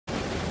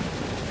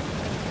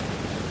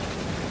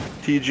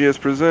TGS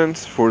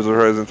presents Forza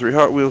Horizon 3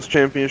 Hot Wheels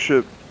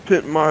Championship,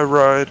 Pimp My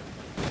Ride.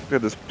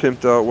 Got this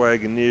pimped out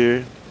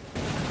Wagoneer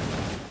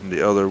and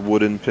the other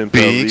wooden pimped out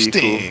vehicle. Big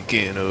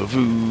stinking of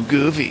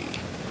Oogavee.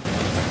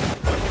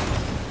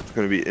 It's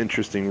gonna be an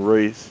interesting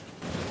race.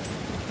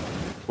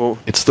 Well,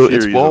 It's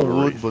series of wall a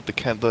wood, race. but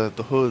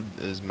the hood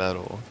is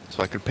metal,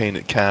 so I could paint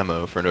it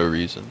camo for no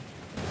reason.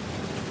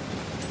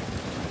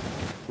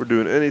 We're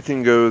doing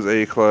anything goes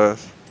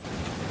A-class.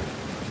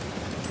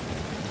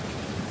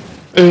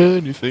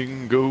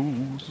 Anything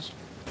goes.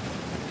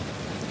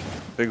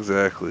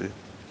 Exactly.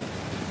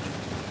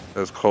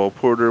 As Cole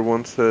Porter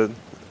once said.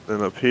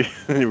 Then up here,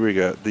 we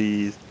got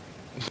these.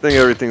 I think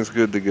everything's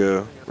good to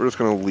go. We're just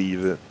gonna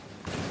leave it.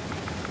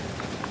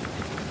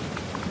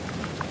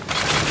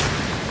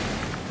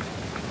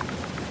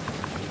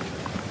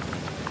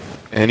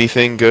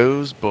 Anything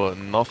goes, but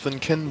nothing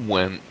can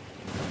win.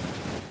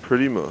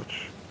 Pretty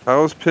much.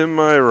 How's Pimp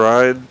My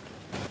Ride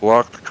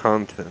blocked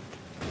content?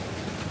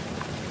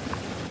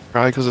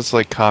 Probably because it's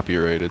like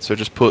copyrighted, so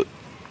just put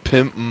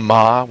Pimp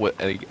Ma with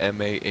a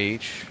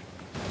M-A-H,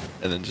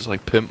 and then just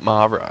like Pimp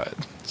My Ride.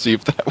 See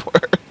if that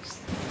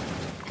works.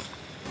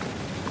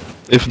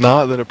 If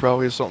not, then it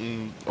probably is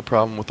a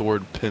problem with the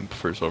word pimp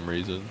for some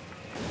reason.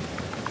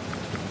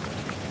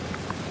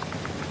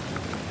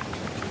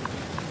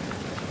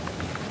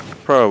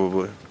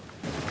 Probably.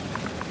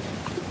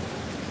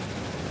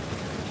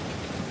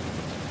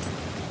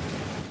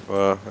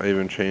 Well, I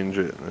even changed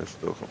it and it's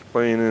still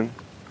complaining.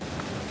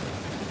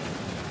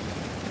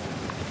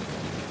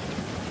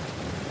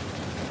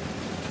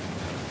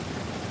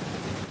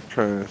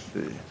 Trying to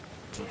see.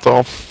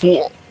 The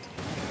fuck?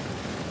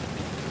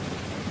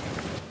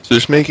 So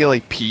just make it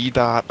like P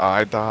dot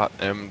I dot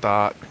M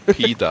dot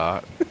P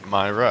dot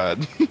my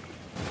ride.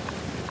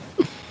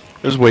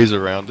 There's ways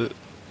around it.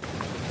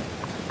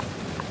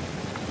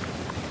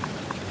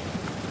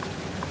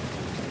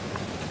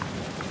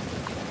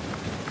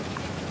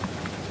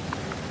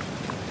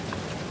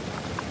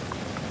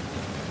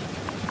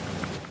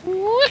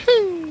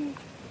 Woohoo!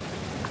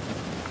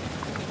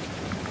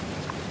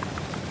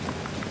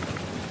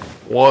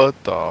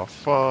 What the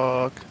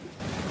fuck?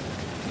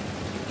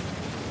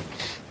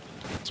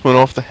 Just went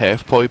off the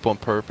half pipe on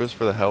purpose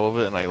for the hell of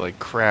it, and I like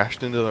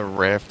crashed into the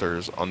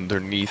rafters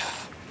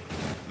underneath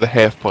the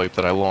half pipe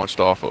that I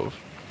launched off of.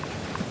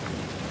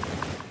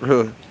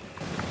 Really?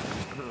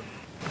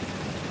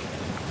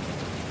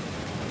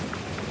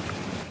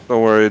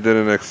 Don't worry, it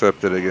didn't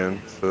accept it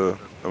again, so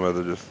I'm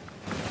about to just...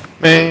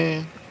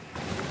 Man.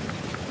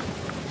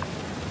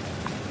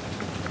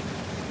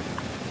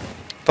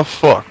 The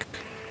fuck?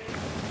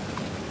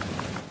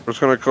 We're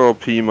just gonna call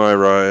P My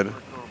Ride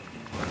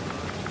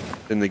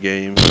in the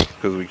game,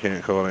 because we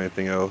can't call it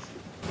anything else.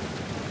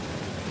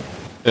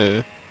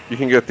 Eh. You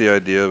can get the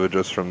idea of it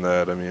just from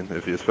that. I mean,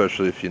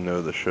 especially if you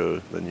know the show,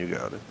 then you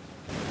got it.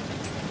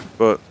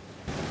 But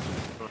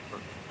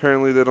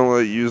apparently they don't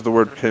let you use the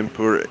word pimp,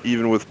 or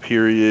even with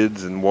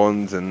periods and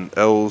ones and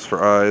L's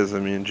for I's. I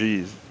mean,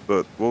 geez.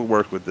 But we'll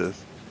work with this.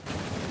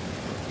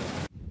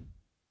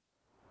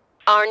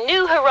 Our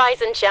new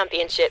Horizon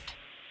Championship.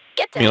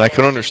 I mean, I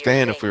could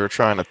understand if we were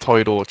trying to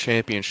title a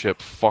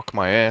championship "Fuck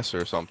My Ass"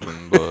 or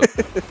something, but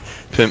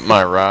 "Pimp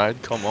My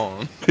Ride," come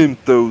on.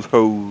 Pimp those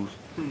hoes.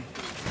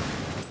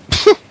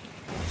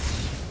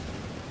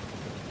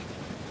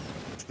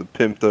 It's the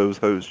Pimp Those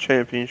Hoes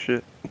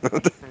Championship.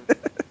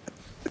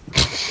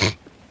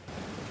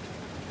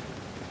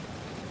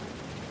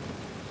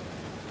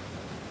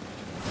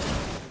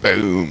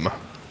 Boom.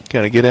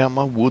 Gotta get out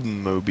my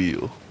wooden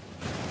mobile.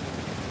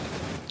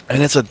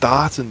 And it's a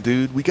Datsun,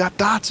 dude. We got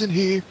Datsun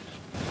here.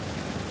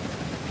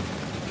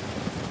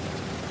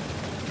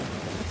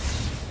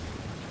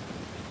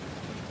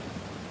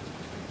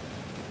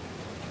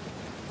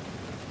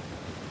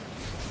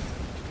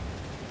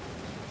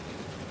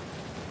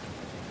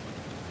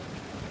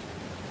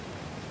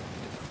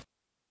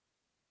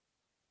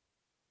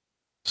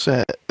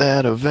 Set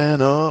that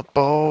event up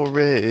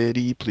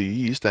already,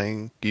 please.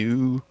 Thank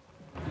you.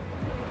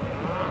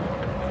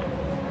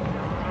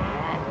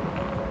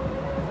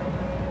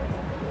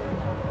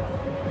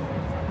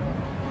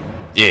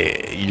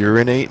 Yeah,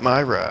 urinate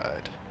my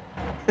ride.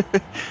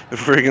 The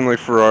friggin' like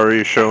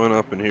Ferrari showing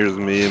up, and here's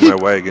me and my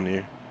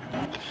Wagoneer.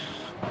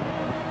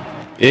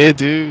 Yeah,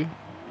 dude.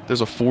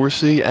 There's a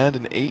 4C and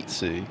an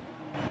 8C.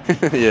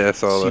 Yeah, I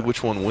saw See that.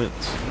 which one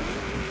wins.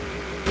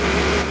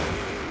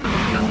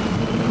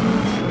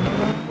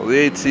 Well,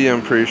 the 8C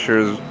I'm pretty sure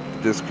is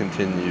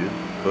discontinued,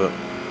 but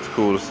it's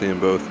cool to see them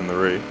both in the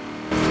race.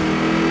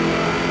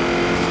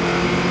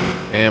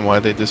 And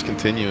why'd they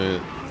discontinue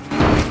it?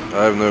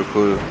 I have no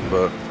clue,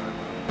 but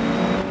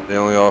they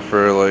only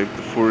offer like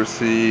the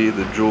 4C,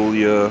 the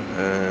Giulia,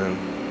 and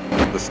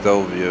the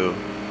Stelvio.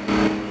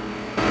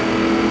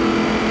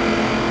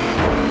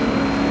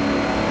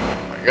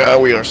 Oh my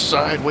god, we are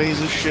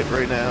sideways as shit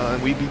right now,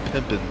 and we be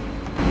pimping.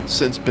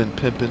 Since been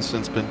pimping,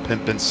 since been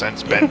pimping,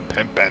 since been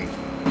pimping.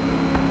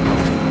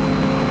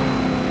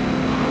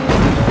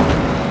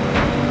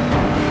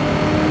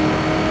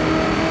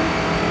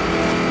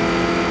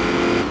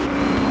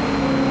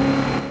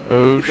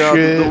 Oh Get out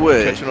of the shit!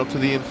 way. Catching up to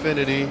the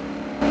infinity.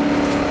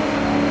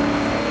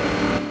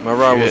 My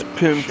ride was Shit,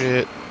 pimped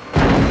shit.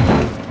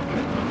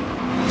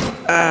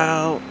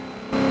 out.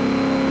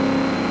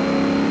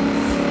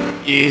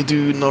 Yeah,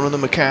 dude. None of the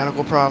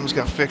mechanical problems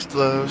got fixed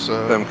though.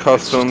 So Them it's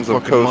customs just a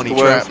of fucking Coast money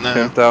West trap now.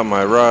 pimped out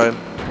my ride.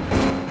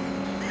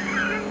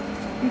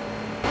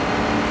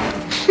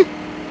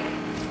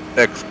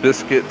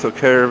 X-Biscuit took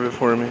care of it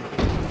for me.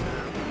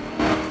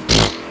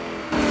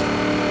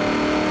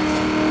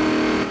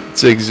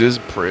 It's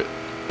Exist-Prit.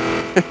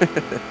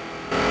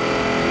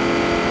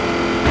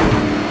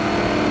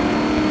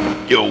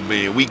 Yo,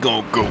 man, we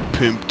gon' go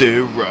pimp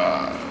their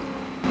ride.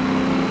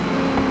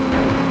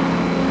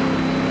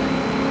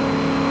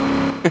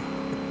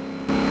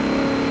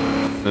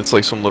 It's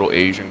like some little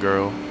Asian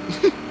girl.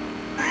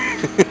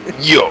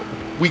 Yo,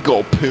 we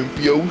gon' pimp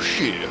your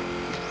shit.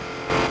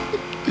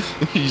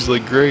 He's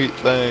like, great,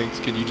 thanks.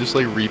 Can you just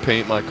like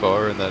repaint my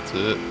car and that's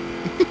it?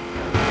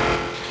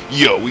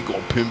 Yo, we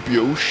gon' pimp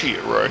your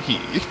shit right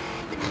here.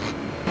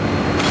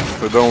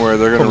 So don't worry,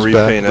 they're gonna Comes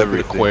repaint back with,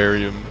 like, everything, an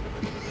aquarium.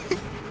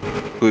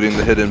 including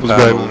the hidden Comes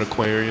back with an panels.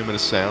 aquarium and a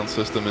sound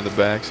system in the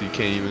back, so you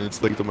can't even.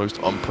 It's like the most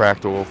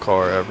unpractical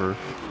car ever,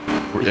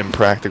 or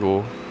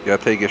impractical, You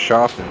gotta take it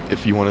shopping.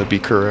 if you want to be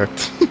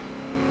correct.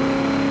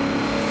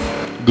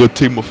 Go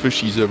take my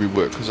fishies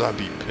everywhere, cause I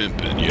be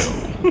pimping, yo.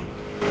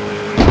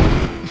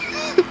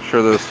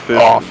 Sure, those fish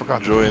Oh, I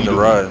forgot to enjoying feed the 'em.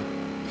 ride.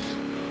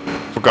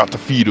 Forgot to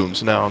feed them,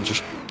 so now I'm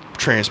just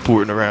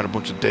transporting around a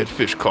bunch of dead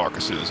fish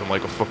carcasses. I'm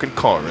like a fucking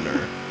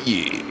coroner.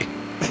 Yeah.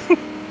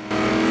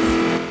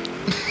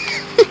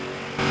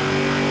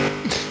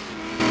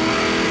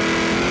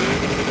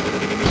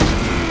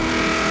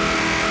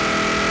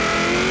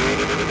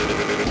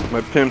 My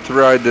pimped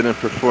ride didn't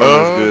perform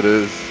Oh, as good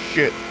as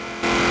shit.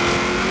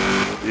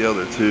 the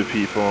other two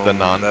people The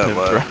on that non-pimped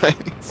lap.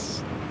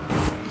 rides.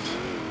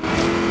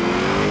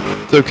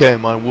 It's okay,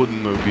 my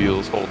wooden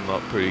mobile's holding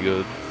up pretty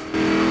good.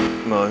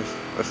 Nice.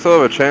 I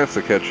still have a chance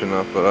of catching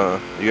up, but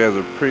you guys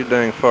are pretty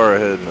dang far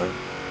ahead now.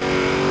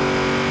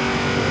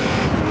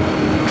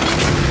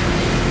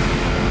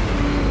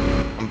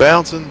 I'm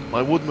bouncing.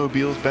 My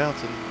woodmobile's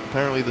bouncing.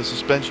 Apparently the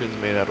suspension's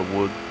made out of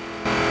wood.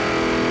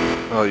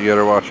 Oh, you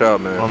gotta watch out,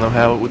 I man. don't know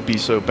how it would be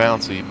so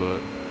bouncy, but,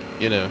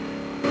 you know.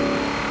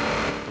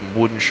 Some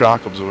wooden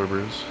shock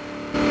absorbers.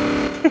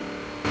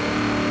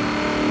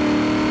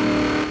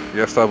 You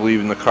gotta stop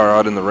leaving the car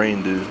out in the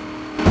rain, dude.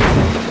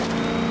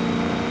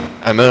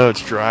 I know,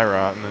 it's dry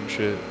rotting and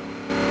shit.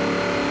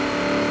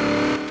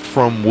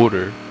 From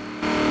water.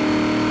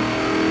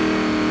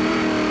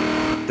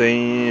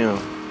 Damn.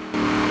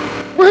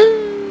 Woo!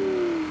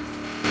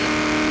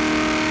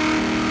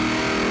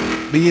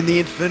 Me and the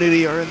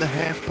Infinity are in the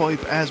half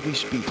pipe as we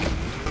speak.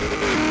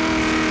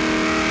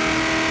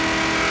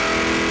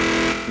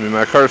 I mean,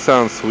 my car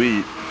sounds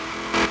sweet.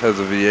 Has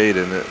a V8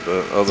 in it,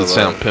 but Does otherwise, it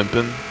sound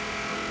pimpin'?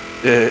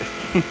 yeah.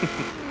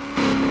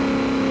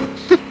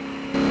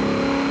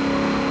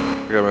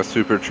 I got my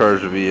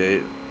supercharged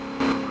V8.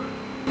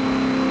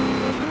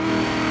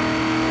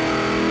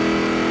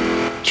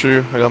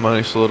 True, I got my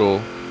nice little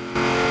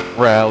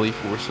rally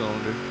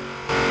 4-cylinder.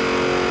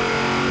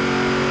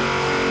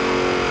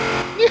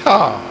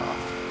 Yeah.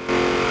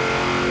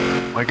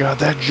 My god,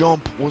 that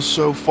jump was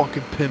so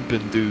fucking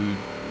pimpin', dude.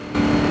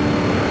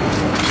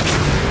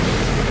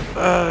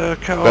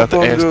 About to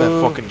ask that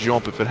Cowabunga. fucking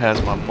jump if it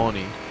has my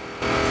money.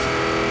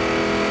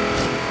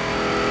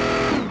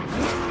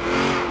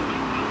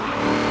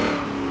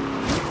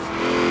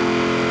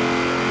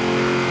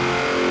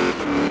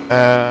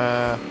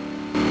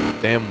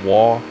 Damn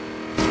wall.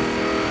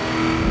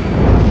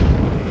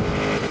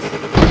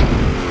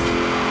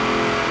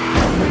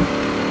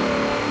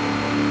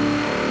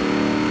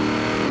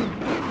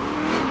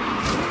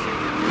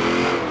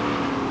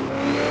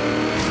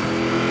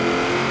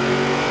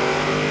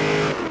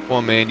 Come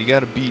on, man, you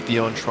gotta beat the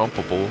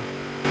untrumpable.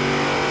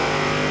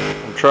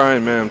 I'm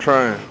trying, man. I'm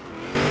trying.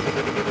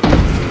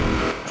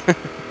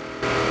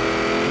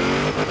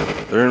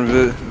 They're in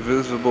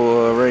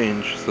visible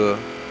range, so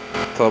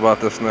it's all about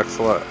this next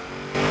lap.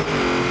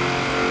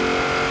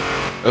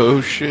 Oh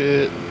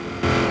shit.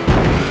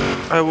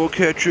 I will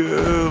catch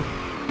you,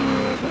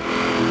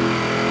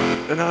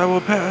 and I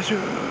will pass you.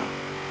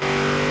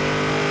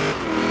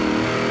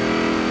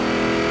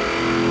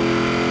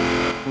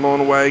 Come on,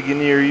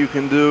 Wagoneer, you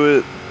can do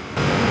it.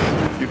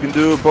 You can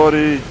do it,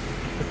 buddy.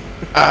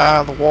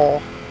 Ah, the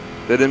wall.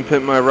 They didn't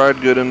pimp my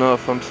ride good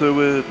enough. I'm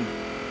suing.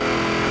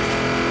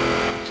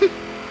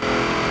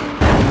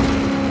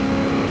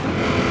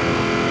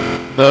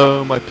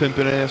 No, my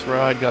pimpin' ass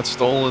ride got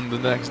stolen the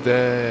next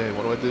day.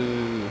 What do I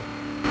do?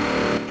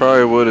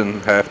 Probably would in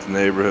half the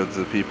neighborhoods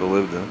that people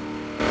lived in.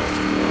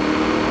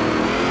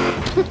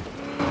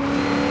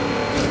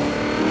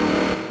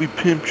 We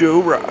pimped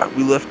your ride.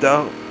 We left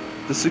out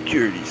the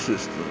security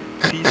system.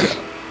 Peace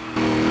out.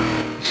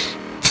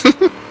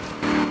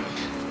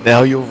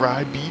 Now your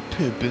ride be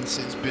pimpin'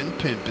 since been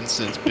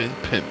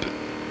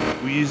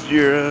pimpin'. We used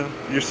your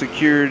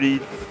security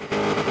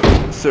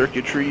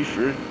circuitry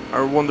for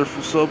our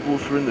wonderful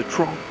subwoofer in the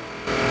trunk.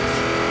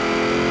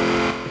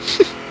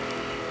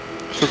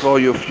 Took all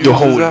your fuses Your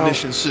whole out.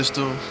 ignition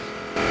system.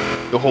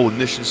 Your whole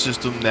ignition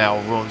system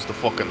now runs the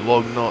fucking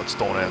lug nuts.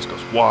 Don't ask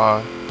us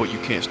why, but you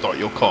can't start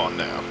your car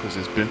now because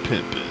it's been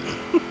pimping.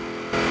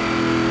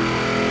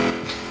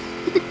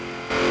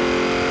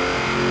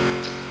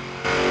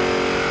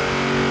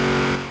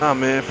 Ah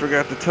man,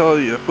 forgot to tell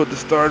you. I put the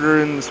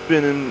starter and the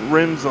spinning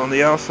rims on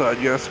the outside.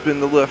 You gotta spin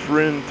the left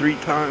rim 3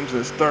 times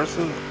and it starts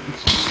up.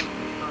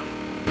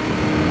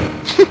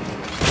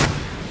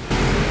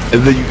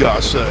 And then you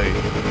gotta say,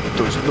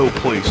 there's no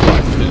place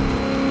like pimp.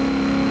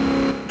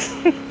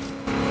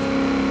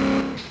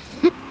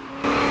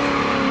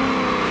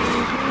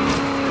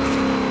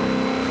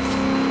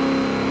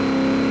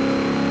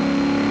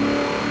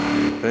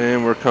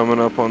 And we're coming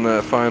up on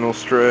that final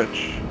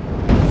stretch.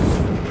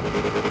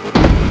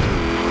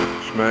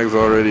 Schmag's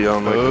already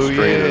on like the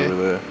straight over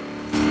there.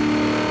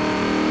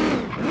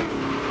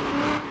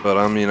 But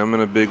I mean, I'm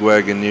in a big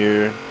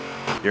Wagoneer.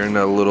 You're in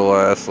that little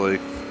ass like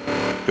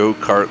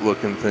go-kart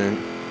looking thing.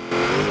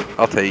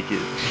 I'll take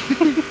it.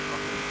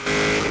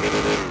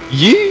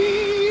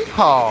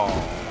 Yeehaw!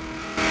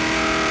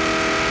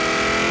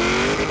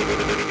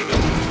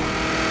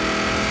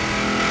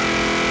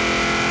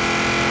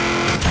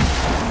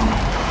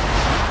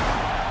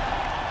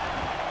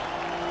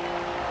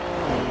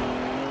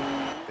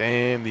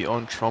 Damn, the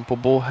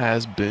untrumpable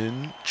has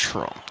been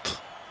trumped.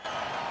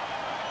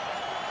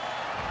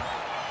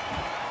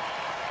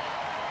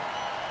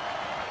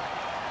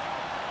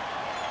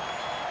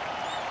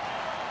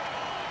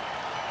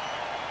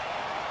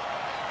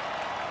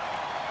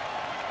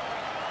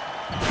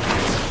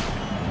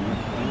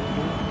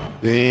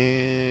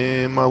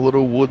 Damn, my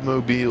little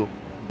woodmobile.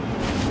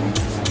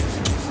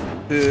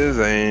 His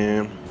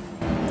aim.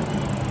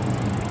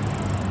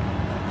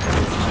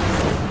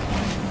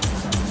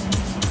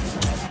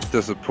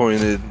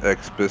 Disappointed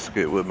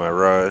ex-biscuit with my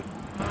ride.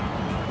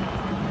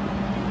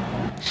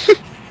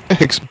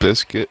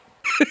 Ex-biscuit.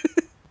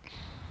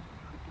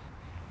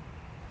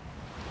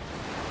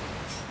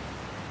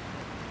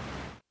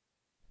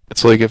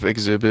 It's like if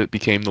Exhibit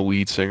became the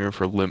lead singer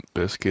for Limp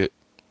Bizkit.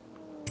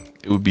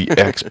 It would be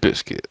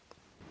Ex-Biscuit.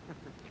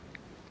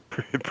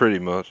 Pretty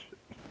much.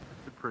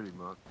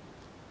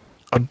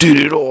 I did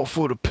it all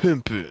for the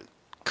pimpin'.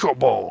 Come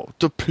on,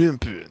 the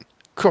pimpin'.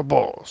 Come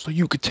on, so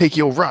you could take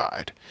your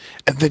ride.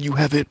 And then you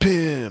have it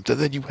pimped. And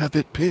then you have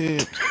it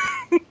pimped.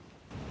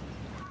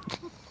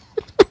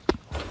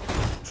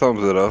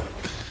 Sums it up.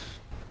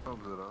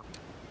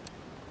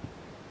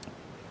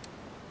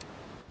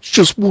 It's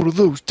just one of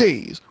those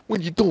days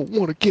when you don't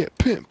want to get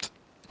pimped.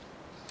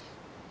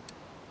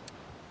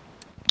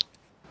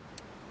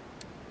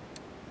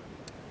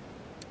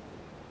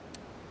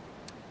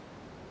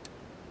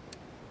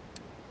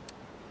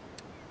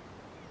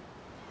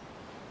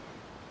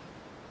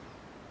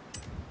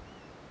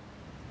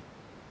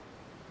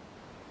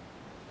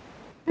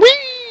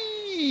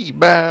 Whee!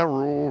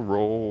 Barrel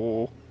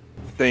roll.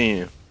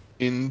 Damn.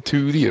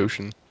 Into the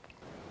ocean.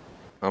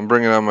 I'm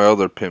bringing out my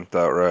other pimped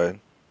out ride.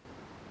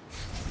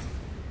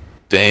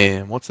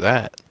 Damn, what's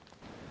that?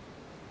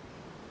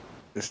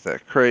 It's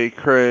that cray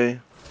cray.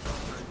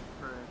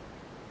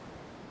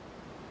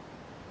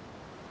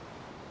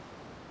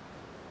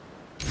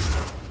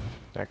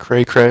 That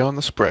cray cray on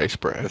the spray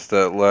spray. It's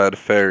that lad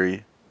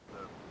ferry.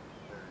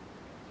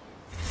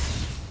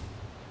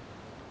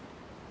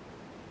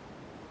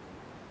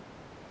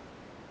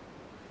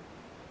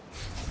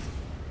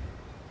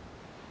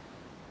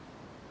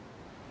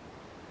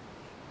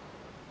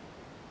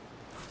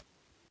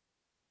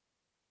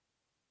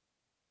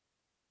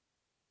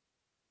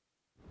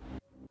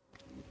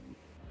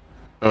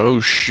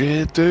 Oh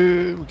shit,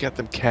 dude. We got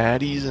them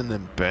caddies and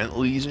them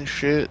Bentleys and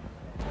shit.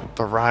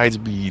 The rides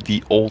be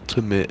the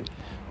ultimate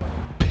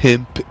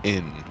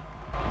pimp-in.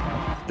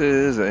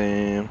 His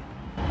aim.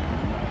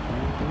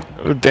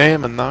 Oh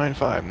damn, a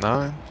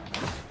 959.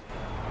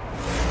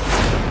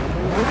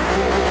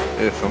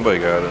 Yeah, somebody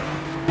got it.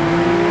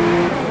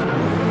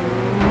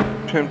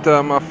 Pimped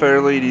out my fair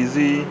lady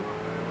Z.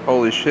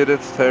 Holy shit,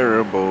 it's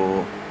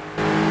terrible.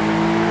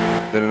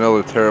 Did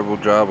another terrible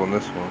job on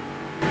this one.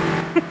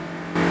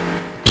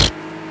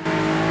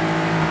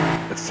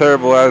 It's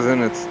terrible as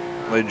in it's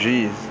like,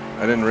 geez,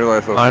 I didn't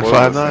realize how slow this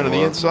 959 on thing the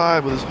was.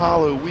 inside with his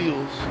hollow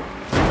wheels.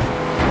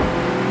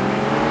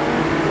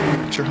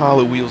 Get your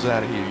hollow wheels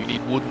out of here. You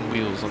need wooden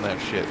wheels on that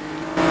shit.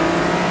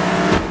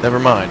 Never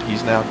mind,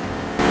 he's now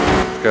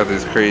It's got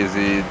this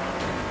crazy,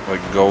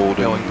 like gold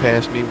going and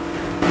past me.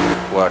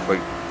 black,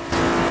 like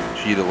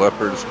cheetah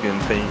leopard skin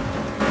paint.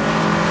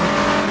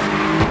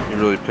 He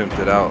really pimped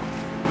it out.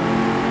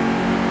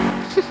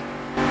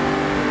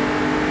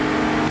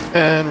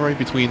 And right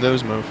between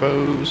those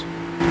mofos.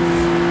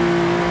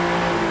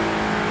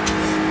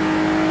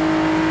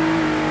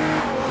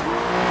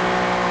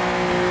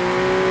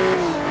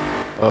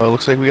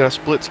 Looks like we got a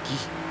split ski.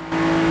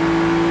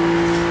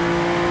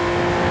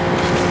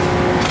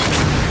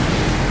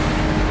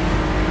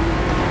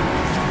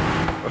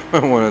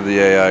 One of the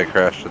AI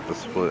crashed at the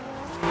split.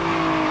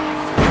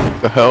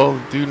 The hell?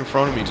 The dude in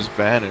front of me just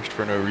vanished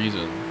for no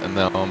reason, and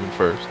now I'm in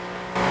first.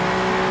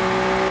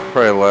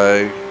 Probably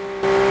lag.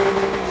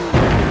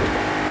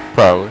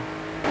 Probably.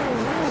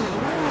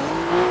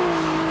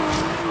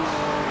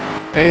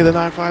 Hey, the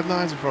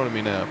 959's in front of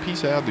me now.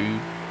 Peace out,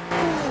 dude.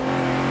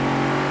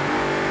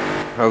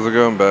 How's it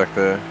going back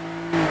there?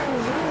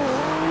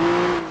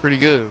 Pretty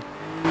good.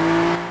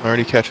 I'm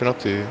already catching up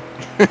to you.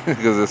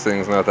 Because this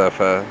thing's not that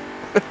fast.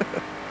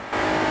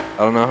 I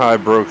don't know how I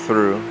broke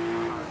through.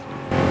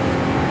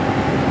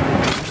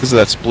 This is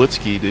that split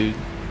ski, dude.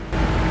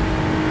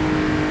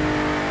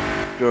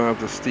 Going up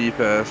the steep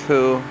ass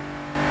hill.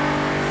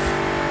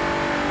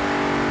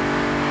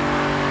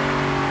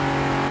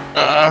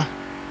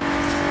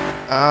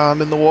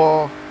 I'm in the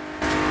wall.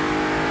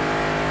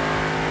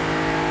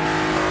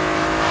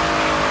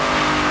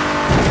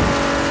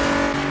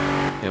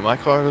 Yeah, my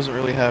car doesn't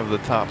really have the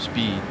top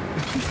speed.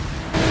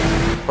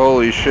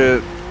 Holy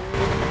shit.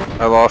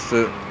 I lost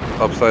it.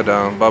 Upside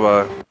down. Bye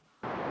bye.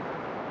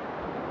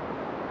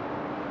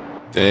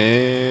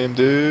 Damn,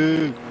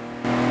 dude.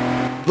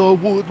 The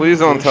wood. Please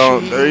don't tell.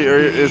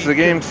 Is the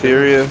game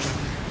serious?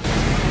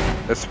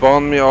 It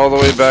spawned me all the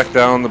way back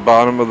down the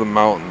bottom of the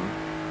mountain.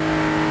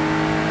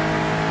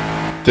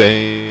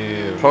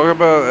 Damn. Talk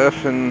about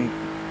effing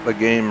the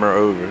game or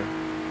over.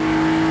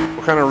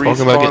 What kind of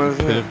respawn is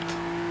it?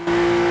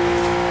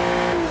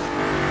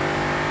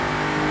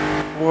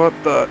 What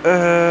the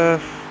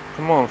F?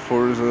 Come on,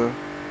 Forza.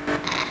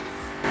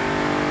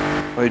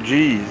 Like,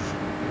 jeez.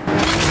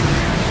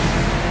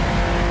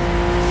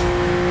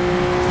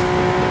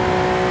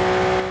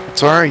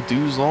 It's alright,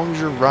 dude, as long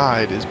as your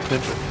ride is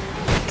pimping.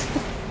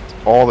 It's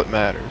all that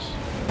matters.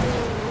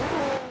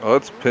 Oh,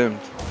 it's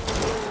pimped.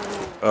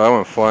 I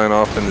went flying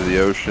off into the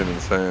ocean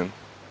and sand.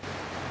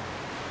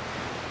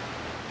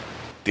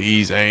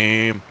 These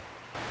aim.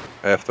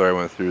 After I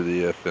went through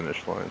the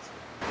finish lines.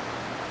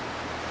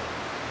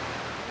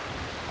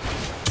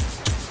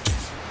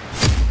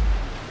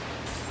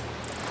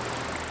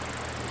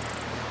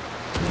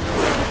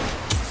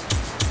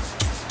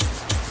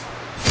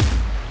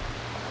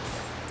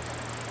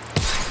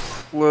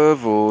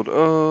 Leveled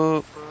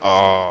up.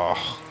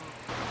 Oh.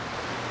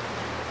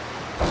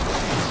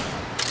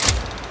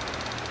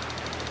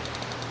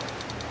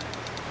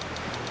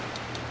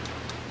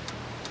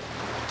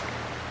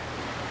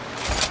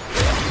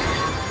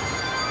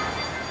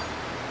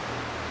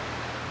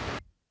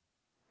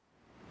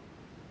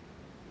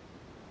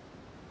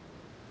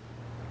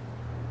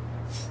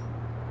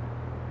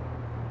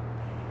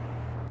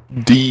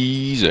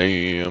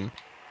 Damn.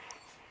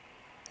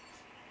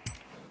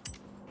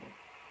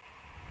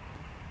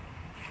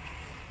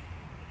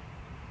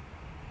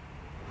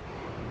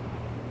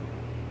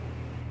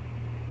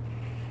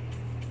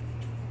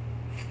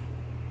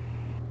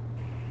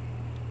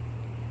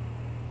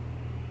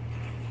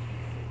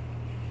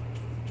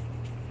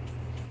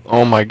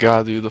 Oh my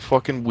god, dude, the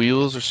fucking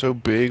wheels are so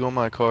big on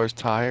my car's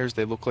tires,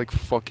 they look like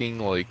fucking,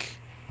 like,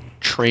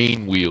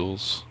 train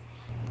wheels.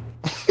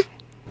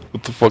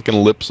 With the fucking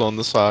lips on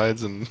the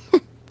sides and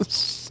the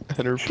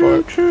center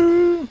part.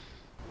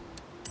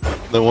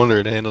 No wonder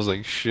it handles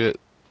like shit.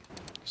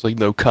 There's like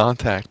no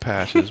contact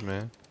patches,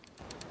 man.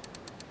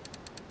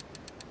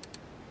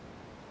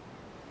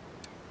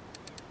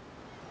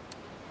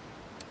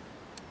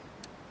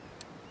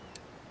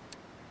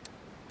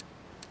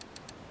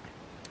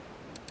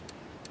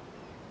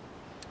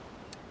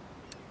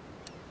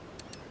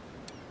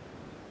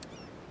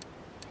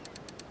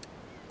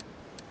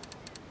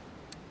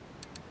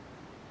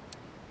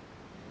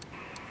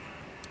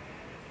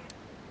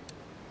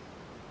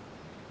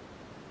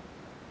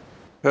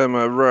 Had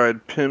my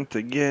ride pimped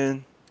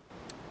again.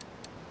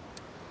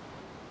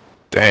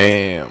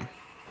 Damn.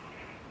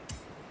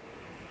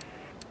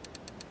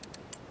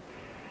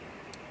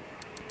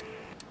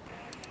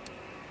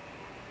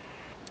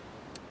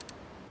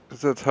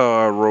 Cause that's how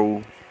I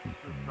roll.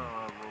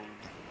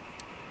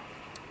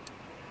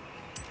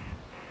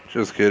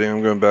 Just kidding,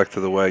 I'm going back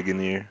to the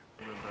Wagoneer.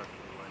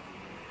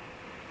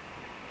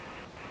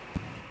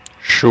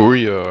 Sure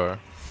you are.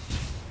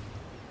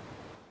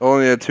 I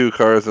only had 2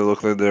 cars that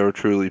looked like they were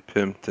truly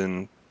pimped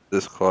in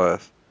this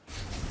class.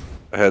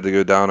 I had to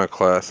go down a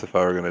class if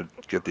I were going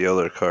to get the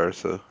other car,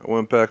 so I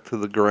went back to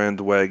the Grand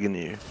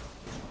Wagoneer.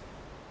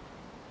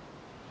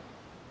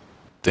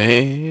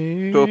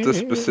 Damn. Built this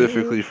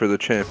specifically for the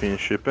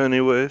championship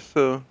anyway,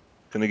 so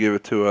gonna give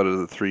it 2 out of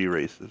the 3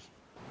 races.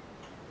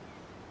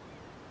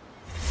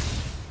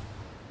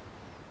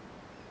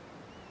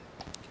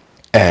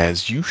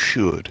 As you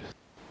should.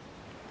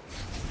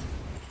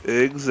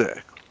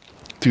 Exactly.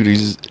 Dude,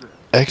 he's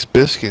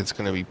X-Biscuit's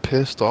gonna be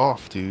pissed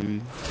off, dude.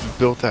 He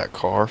built that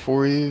car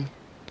for you.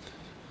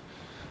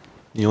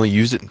 You only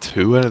used it in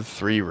 2 out of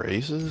 3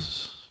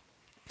 races?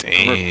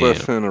 Damn. I'm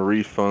requesting a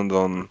refund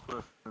on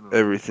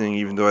everything,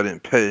 even though I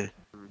didn't pay.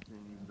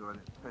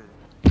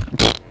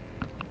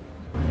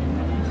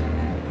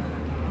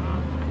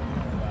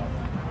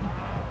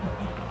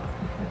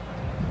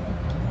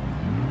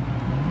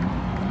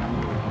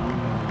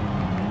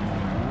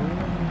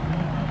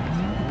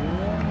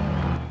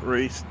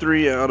 Race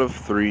 3 out of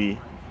 3.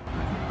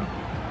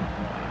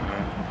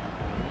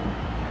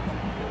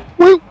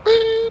 Woo!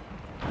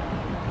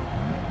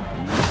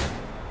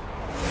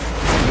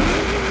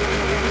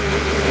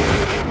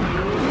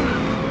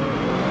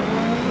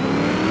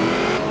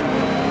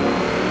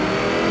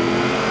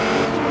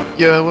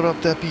 Yo, what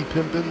up, that be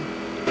pimpin'?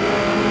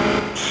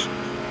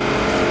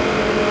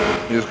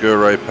 You just go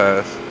right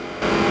past.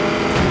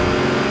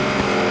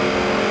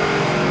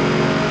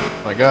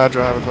 My God,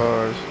 driver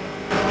cars.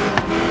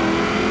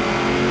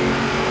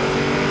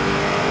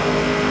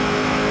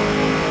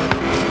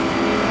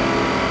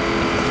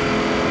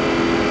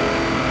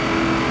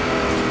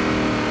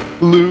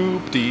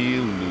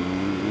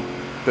 Loop-de-loop.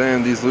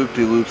 Damn, these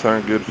loop-de-loops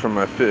aren't good for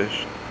my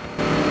fish.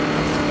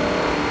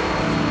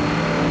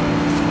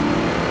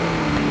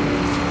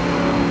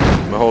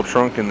 My whole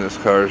trunk in this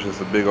car is just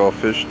a big old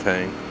fish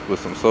tank with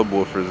some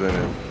subwoofers in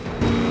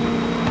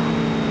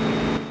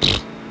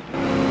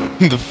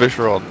it. The fish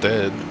are all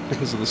dead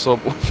because of the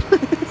subwoofer.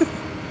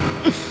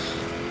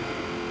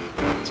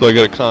 So I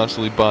gotta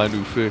constantly buy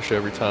new fish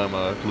every time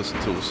I listen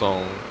to a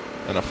song,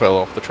 and I fell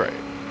off the track.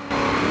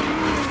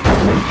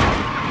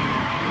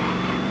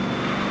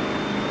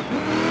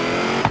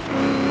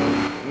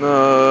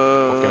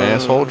 No. Fucking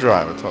asshole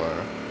driver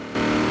tire.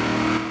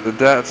 The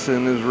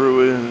Datsun is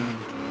ruined.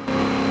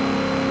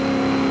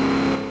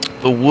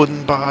 The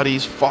wooden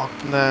body's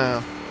fucked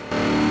now.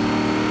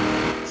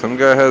 Some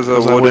guy has a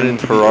 'Cause I went wooden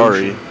into the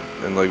Ferrari ocean.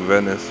 in like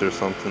Venice or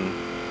something.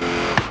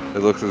 It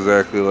looks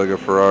exactly like a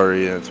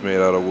Ferrari and it's made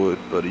out of wood,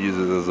 but he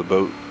uses it as a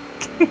boat.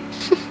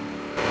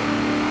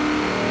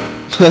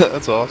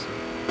 That's awesome.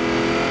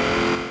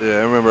 Yeah,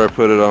 I remember I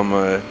put it on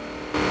my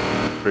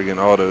friggin'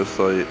 auto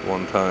site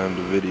one time,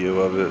 the video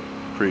of it.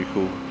 Pretty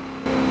cool.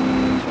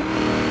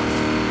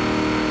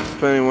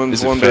 If anyone's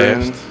Is it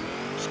wondering, fast?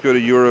 just go to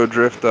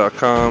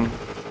eurodrift.com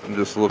and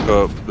just look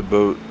up the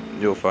boat.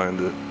 You'll find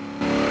it.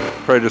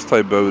 Probably just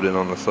type boat in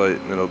on the site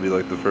and it'll be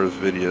like the first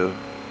video.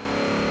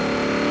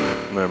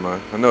 Never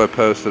mind. I know I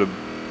posted a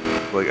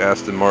like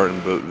Aston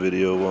Martin boat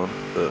video once,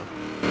 but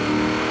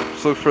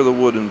just look for the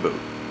wooden boat.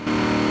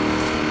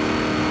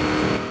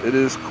 It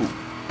is cool.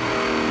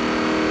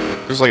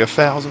 There's like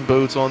 1,000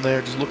 boats on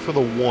there. Just look for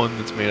the one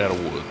that's made out of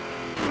wood.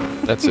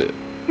 That's it.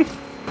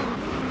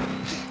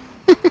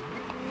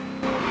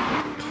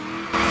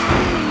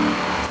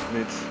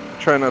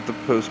 Try not to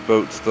post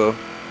boat stuff.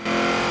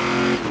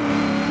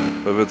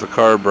 But if it's a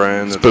car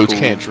brand These that's boats cool,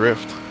 can't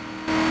drift.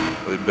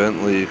 like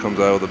Bentley comes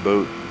out with a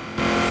boat,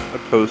 I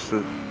post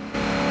it.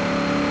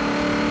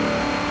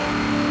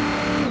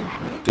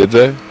 Did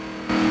they?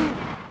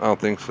 I don't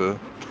think so.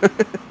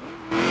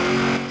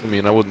 I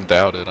mean, I wouldn't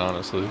doubt it,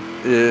 honestly.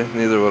 Yeah,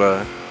 neither would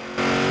I.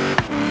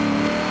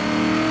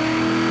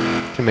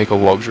 Can make a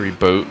luxury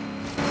boat.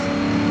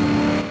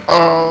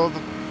 Oh, the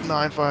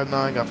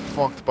 959 got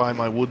fucked by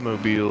my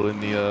Woodmobile in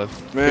the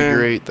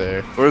figure 8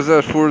 there. Where's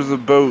that Forza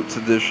Boats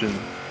edition?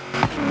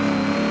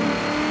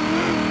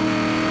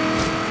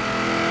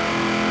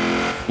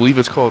 I believe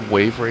it's called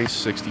Wave Race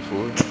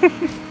 64.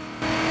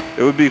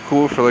 It would be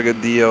cool for like a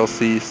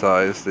DLC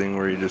size thing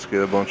where you just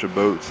get a bunch of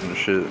boats and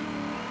shit.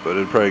 But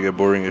it'd probably get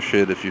boring as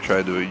shit if you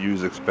tried to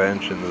use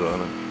expansions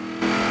on it.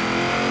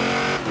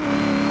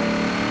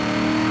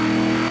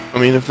 I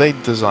mean, if they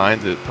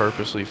designed it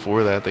purposely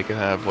for that, they could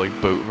have like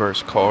boat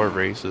versus car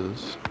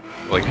races.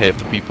 Like half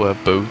the people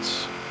have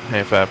boats,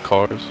 half have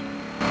cars.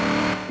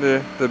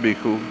 Yeah, that'd be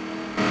cool.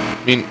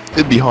 I mean,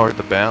 it'd be hard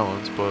to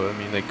balance, but I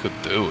mean, they could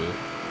do it.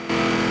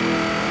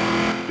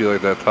 Be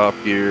like that Top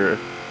Gear.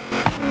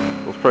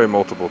 Well, it's probably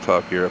multiple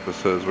Top Gear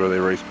episodes where they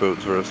race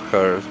boats versus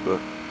cars, but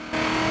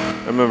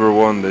I remember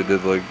one they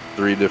did like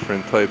 3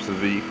 different types of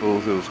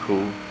vehicles. It was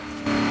cool.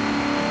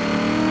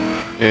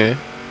 Yeah.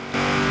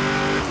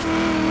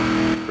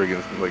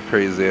 Friggin' like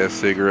crazy ass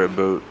cigarette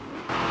boat.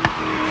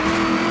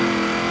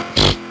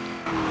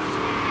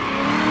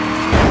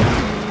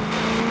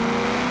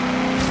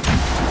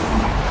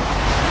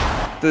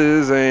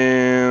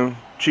 Dizam.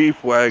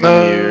 Chief wagon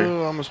here.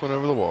 No, I almost went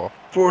over the wall.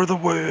 For the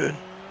win.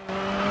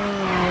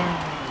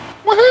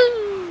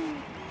 Woohoo!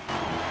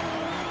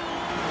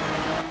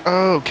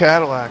 Oh,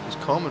 Cadillac was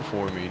coming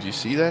for me. Did you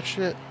see that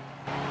shit?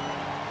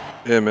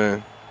 Yeah,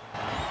 man.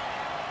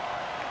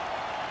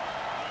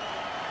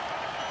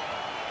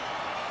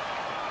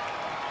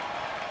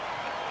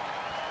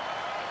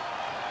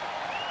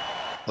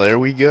 There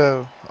we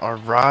go. Our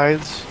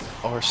rides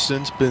are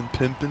since been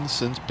pimpin',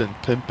 since been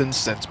pimpin'.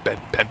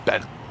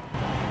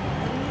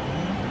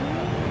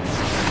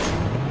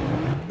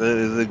 That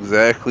is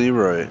exactly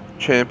right.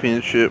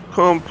 Championship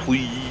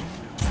complete.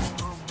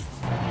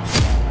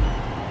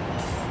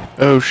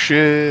 Oh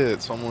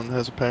shit, someone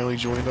has apparently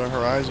joined our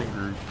Horizon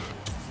group.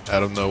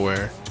 Out of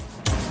nowhere.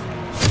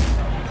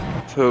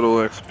 Total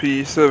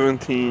XP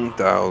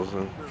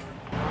 17,000.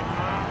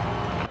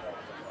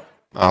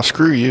 Aw,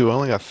 screw you, I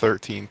only got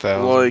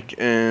 13,000. Like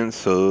and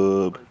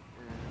sub.